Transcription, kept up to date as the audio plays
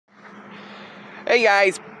Hey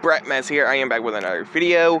guys, Brett Mess here. I am back with another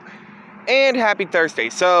video, and happy Thursday.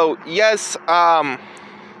 So, yes,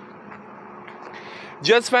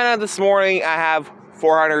 just found out this morning I have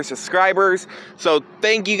 400 subscribers, so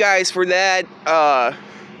thank you guys for that. I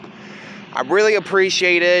really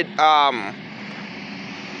appreciate it,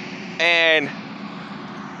 and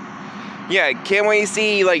yeah, can't wait to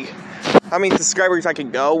see, like, how many subscribers I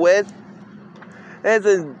can go with. It's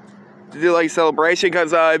a do like celebration,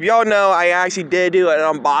 because if y'all know, I actually did do an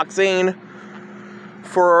unboxing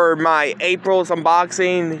for my April's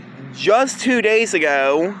unboxing just 2 days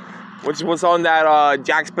ago, which was on that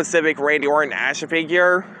Jack Pacific Randy Orton action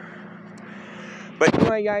figure. But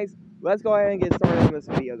anyway, guys, let's go ahead and get started on this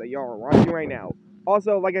video that y'all are watching right now.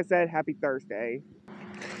 Also, like I said, happy Thursday.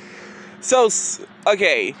 So,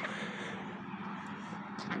 okay,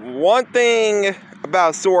 one thing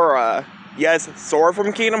about Sora. Yes, Sora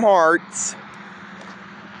from Kingdom Hearts.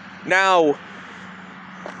 Now, you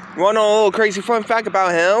want to know a little crazy fun fact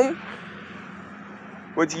about him?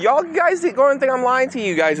 Which y'all guys are going to think I'm lying to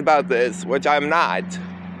you guys about this, which I'm not.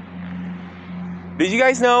 Did you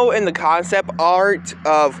guys know in the concept art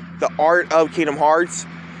of Kingdom Hearts,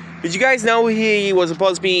 did you guys know he was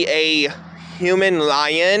supposed to be a human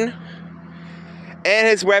lion? And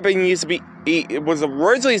his weapon used to be, it was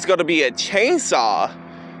originally going to be a chainsaw.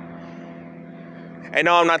 And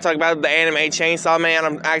no, I'm not talking about the anime Chainsaw Man.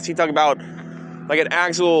 I'm actually talking about like an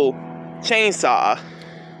actual chainsaw.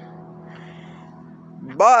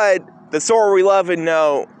 But the Sora we love and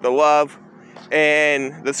know,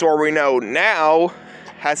 and the Sora we know now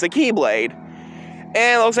has a Keyblade. And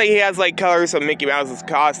it looks like he has like colors of Mickey Mouse's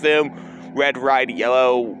costume: red, white,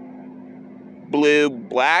 yellow, blue,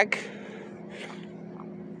 black.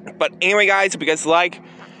 But anyway, guys, if you guys like,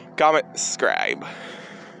 comment, subscribe.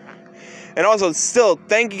 And also, still,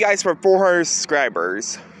 thank you guys for 400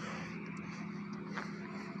 subscribers.